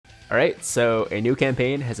Alright, so a new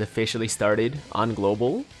campaign has officially started on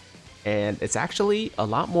Global, and it's actually a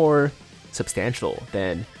lot more substantial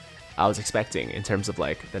than I was expecting in terms of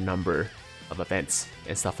like the number of events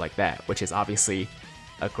and stuff like that, which is obviously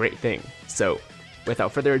a great thing. So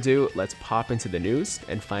without further ado, let's pop into the news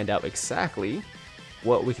and find out exactly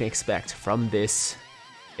what we can expect from this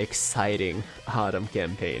exciting autumn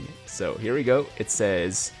campaign. So here we go. It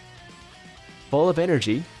says, full of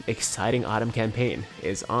energy, exciting autumn campaign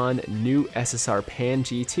is on new SSR Pan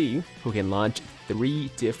GT, who can launch 3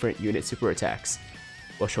 different unit super attacks.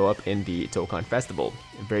 Will show up in the Dokkan Festival.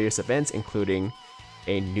 Various events, including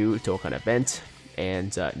a new Dokkan event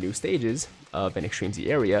and new stages of an Extreme Z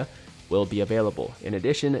area, will be available. In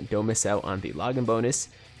addition, don't miss out on the login bonus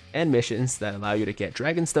and missions that allow you to get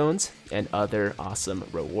Dragon Stones and other awesome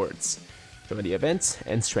rewards. Join the events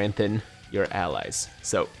and strengthen your allies.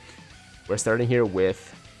 So we're starting here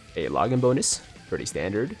with a login bonus, pretty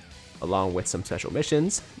standard, along with some special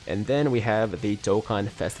missions, and then we have the Dokkan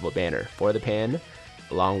Festival banner for the Pan,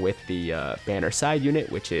 along with the banner side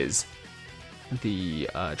unit, which is the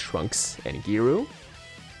Trunks and Giru.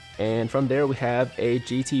 And from there we have a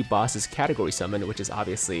GT Bosses category summon, which is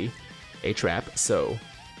obviously a trap, so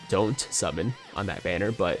don't summon on that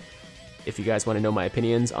banner. But if you guys want to know my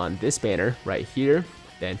opinions on this banner right here,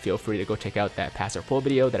 then feel free to go check out that pass or pull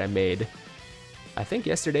video that I made, I think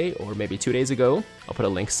yesterday or maybe 2 days ago. I'll put a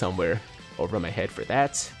link somewhere over my head for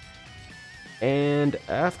that. And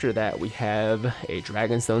after that, we have a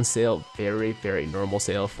Dragonstone sale, very normal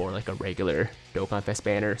sale for like a regular Dokkanfest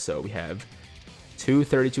banner. So we have 2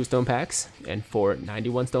 32 stone packs and 4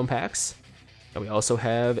 91 stone packs. And we also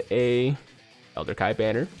have a Elder Kai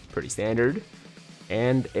banner, pretty standard,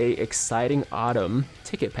 and a exciting autumn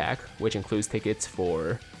ticket pack, which includes tickets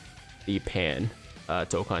for the Pan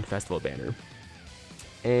Dokkan Festival banner.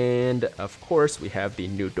 And of course, we have the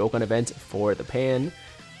new Dokkan event for the Pan.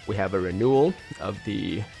 We have a renewal of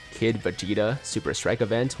the Kid Vegeta Super Strike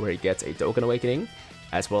event, where he gets a Dokkan Awakening,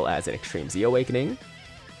 as well as an Extreme Z Awakening.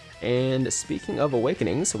 And speaking of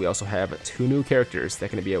awakenings, we also have 2 new characters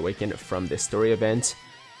that can be awakened from this story event.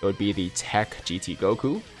 It would be the Tech GT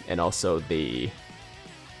Goku, and also the...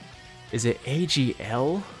 is it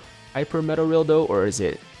AGL Hyper Metal Rildo, or is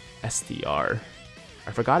it STR?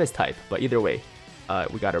 I forgot his type, but either way,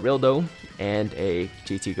 we got a Rildo and a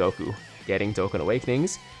GT Goku getting Dokkan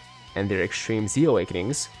Awakenings, and their Extreme Z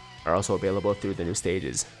Awakenings are also available through the new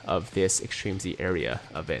stages of this Extreme Z area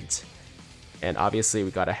event. And obviously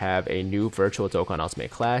we gotta have a new Virtual Dokkan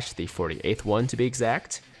Ultimate Clash, the 48th one to be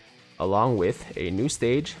exact, along with a new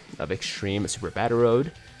stage of Extreme Super Battle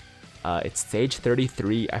Road. It's stage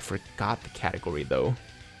 33, I forgot the category though.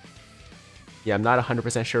 Yeah, I'm not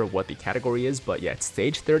 100% sure what the category is, but yeah, it's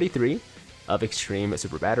stage 33 of Extreme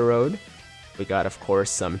Super Battle Road. We got, of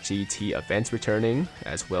course, some GT events returning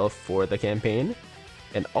as well for the campaign,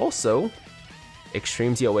 and also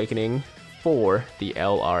Extreme Z Awakening for the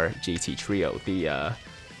LR GT trio, the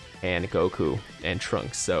and Goku and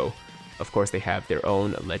Trunks. So of course they have their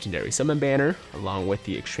own legendary summon banner along with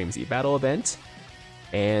the Extreme Z battle event,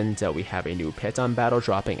 and we have a new Peton battle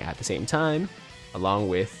dropping at the same time, along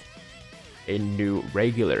with a new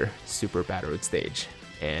regular Super Battle Road stage.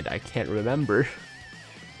 And I can't remember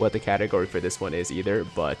what the category for this one is either,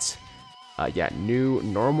 but yeah, new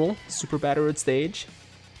normal Super Battle Road stage,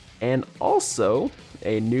 and also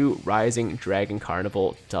a new Rising Dragon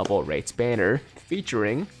Carnival double rates banner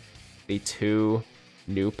featuring the 2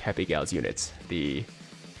 new Peppy Gals units, the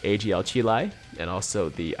AGL Chilai and also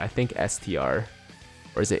the, I think, STR,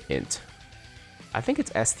 or is it INT? I think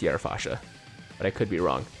it's STR Fasha, but I could be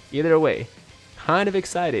wrong. Either way, kind of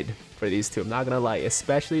excited for these 2, I'm not gonna lie,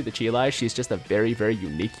 especially the Chilai. She's just a very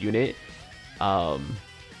unique unit, so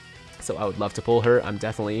I would love to pull her. I'm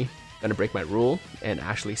definitely gonna break my rule and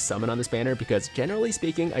actually summon on this banner, because generally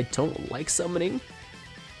speaking I don't like summoning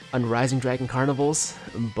on Rising Dragon Carnivals,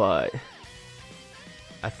 but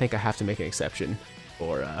I think I have to make an exception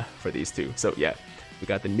for these 2. So yeah, we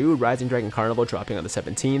got the new Rising Dragon Carnival dropping on the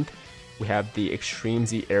 17th. We have the Extreme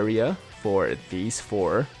Z area for these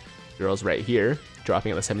 4 girls right here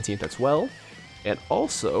dropping on the 17th as well, and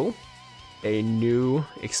also a new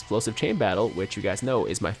Explosive Chain Battle, which you guys know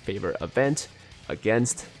is my favorite event,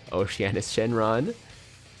 against Oceanus Shenron,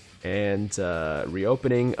 and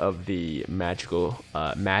reopening of the Magical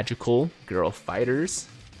Girl Fighters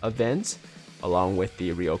event, along with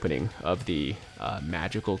the reopening of the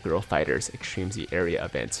Magical Girl Fighters Extreme Z area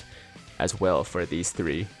event as well for these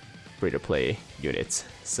 3 free-to-play units.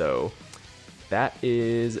 So that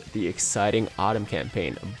is the exciting autumn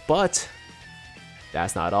campaign, but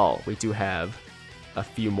that's not all. We do have a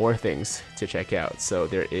few more things to check out. So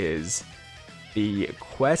there is the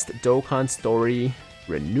Quest Dokkan Story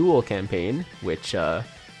Renewal campaign, which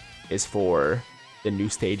is for the new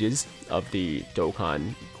stages of the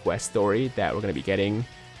Dokkan Quest story that we're going to be getting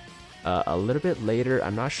a little bit later.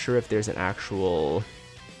 I'm not sure if there's an actual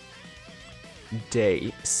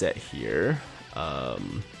day set here.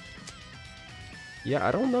 Yeah,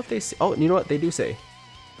 I don't know if they say. Oh, you know what? They do say.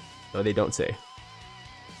 No, they don't say.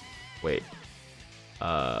 Wait.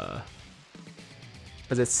 Because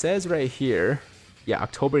it says right here, yeah,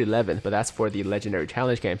 October 11th, but that's for the Legendary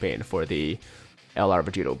Challenge campaign for the LR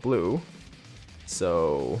Vegito Blue.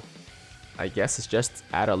 So I guess it's just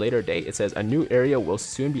at a later date. It says a new area will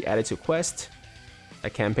soon be added to Quest. A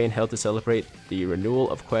campaign held to celebrate the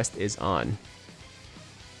renewal of Quest is on.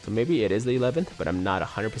 So maybe it is the 11th, but I'm not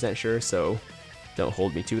 100% sure, so don't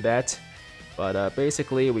hold me to that. But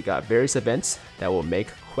basically, we got various events that will make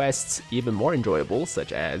quests even more enjoyable,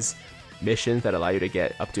 such as missions that allow you to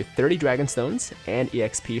get up to 30 Dragon Stones and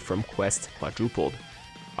EXP from Quest Quadrupled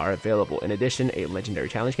are available. In addition, a Legendary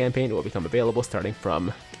Challenge campaign will become available starting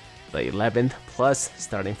from the 11th, plus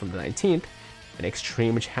starting from the 19th, an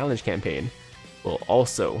Extreme Challenge campaign will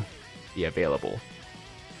also be available.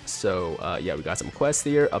 So yeah, we got some quests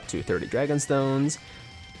here, up to 30 Dragon Stones.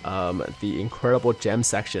 The incredible gem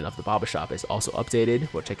section of the Baba Shop is also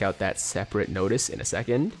updated. We'll check out that separate notice in a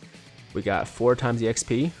second. We got 4 times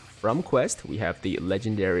EXP from Quest. We have the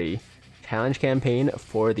Legendary Challenge campaign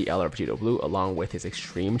for the LR Vegito Blue along with his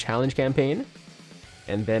Extreme Challenge campaign.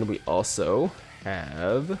 And then we also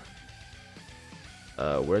have...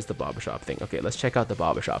 where's the Baba Shop thing? Okay, let's check out the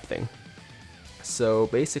Baba Shop thing. So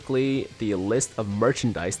basically, the list of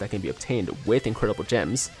merchandise that can be obtained with incredible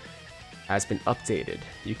gems has been updated.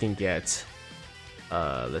 You can get,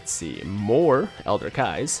 let's see, more Elder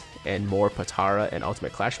Kais and more Patara and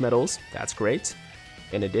Ultimate Clash medals. That's great.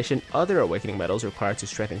 In addition, other Awakening medals required to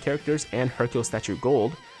strengthen characters and Hercule Statue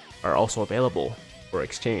Gold are also available for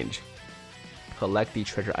exchange. Collect the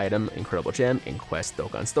treasure item Incredible Gem in Quest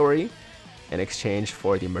Dokkan Story in exchange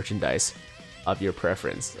for the merchandise of your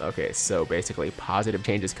preference. Okay, so basically positive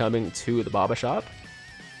changes coming to the Baba Shop.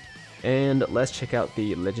 And let's check out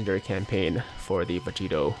the Legendary campaign for the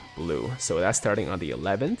Vegito Blue. So that's starting on the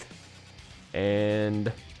 11th.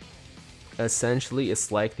 And essentially,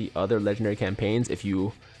 it's like the other Legendary campaigns. If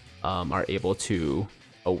you are able to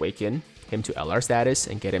awaken him to LR status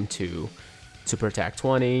and get him to Super Attack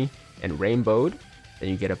 20 and Rainbowed, then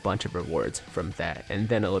you get a bunch of rewards from that. And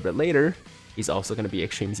then a little bit later, he's also going to be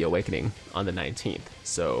Extreme Z Awakening on the 19th.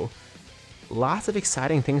 So lots of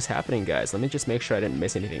exciting things happening, guys. Let me just make sure I didn't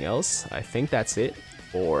miss anything else. I think that's it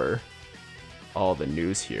for all the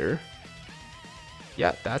news here.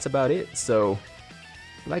 Yeah, that's about it. So,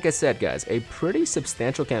 like I said, guys, a pretty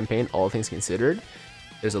substantial campaign, all things considered.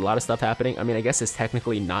 There's a lot of stuff happening. I mean, I guess it's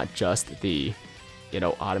technically not just the,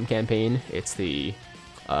 Autumn campaign. It's the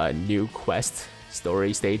new Quest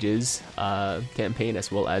story stages campaign,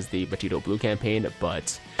 as well as the Vegito Blue campaign,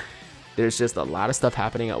 but there's just a lot of stuff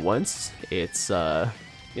happening at once. It's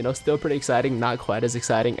still pretty exciting, not quite as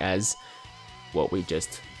exciting as what we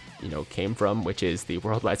just came from, which is the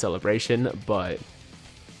worldwide celebration, but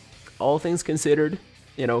all things considered,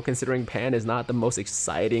 considering Pan is not the most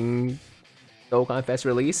exciting Dokkanfest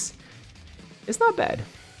release, it's not bad.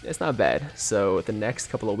 It's not bad. So the next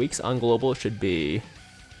couple of weeks on Global should be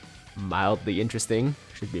mildly interesting,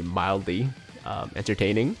 should be mildly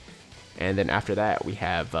entertaining. And then after that, we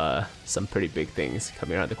have some pretty big things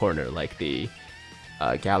coming around the corner, like the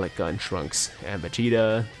Gallic Gun Trunks and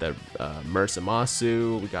Vegeta, the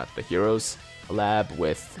Masu. We got the Heroes collab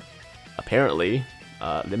with, apparently,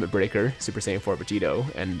 Limit Breaker, Super Saiyan 4 Vegito,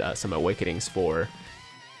 and some Awakenings for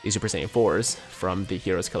the Super Saiyan 4s from the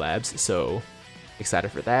Heroes collabs. So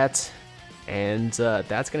excited for that. And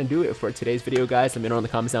that's going to do it for today's video, guys. Let me know in the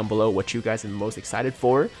comments down below what you guys are most excited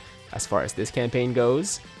for as far as this campaign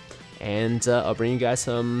goes. And I'll bring you guys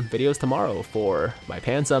some videos tomorrow for my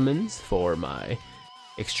Pan Summons, for my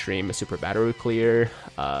Extreme Super Battery Clear,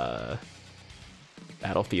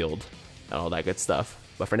 Battlefield, and all that good stuff.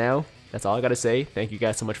 But for now, that's all I gotta say. Thank you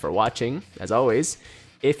guys so much for watching. As always,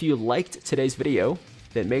 if you liked today's video,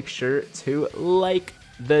 then make sure to like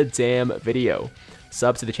the damn video.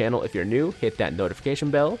 Sub to the channel if you're new, hit that notification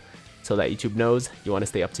bell so that YouTube knows you want to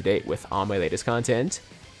stay up to date with all my latest content.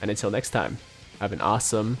 And until next time, have an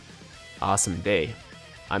awesome day.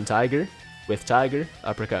 I'm Tiger with Tiger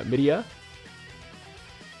Uppercut Media,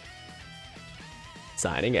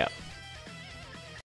 signing out.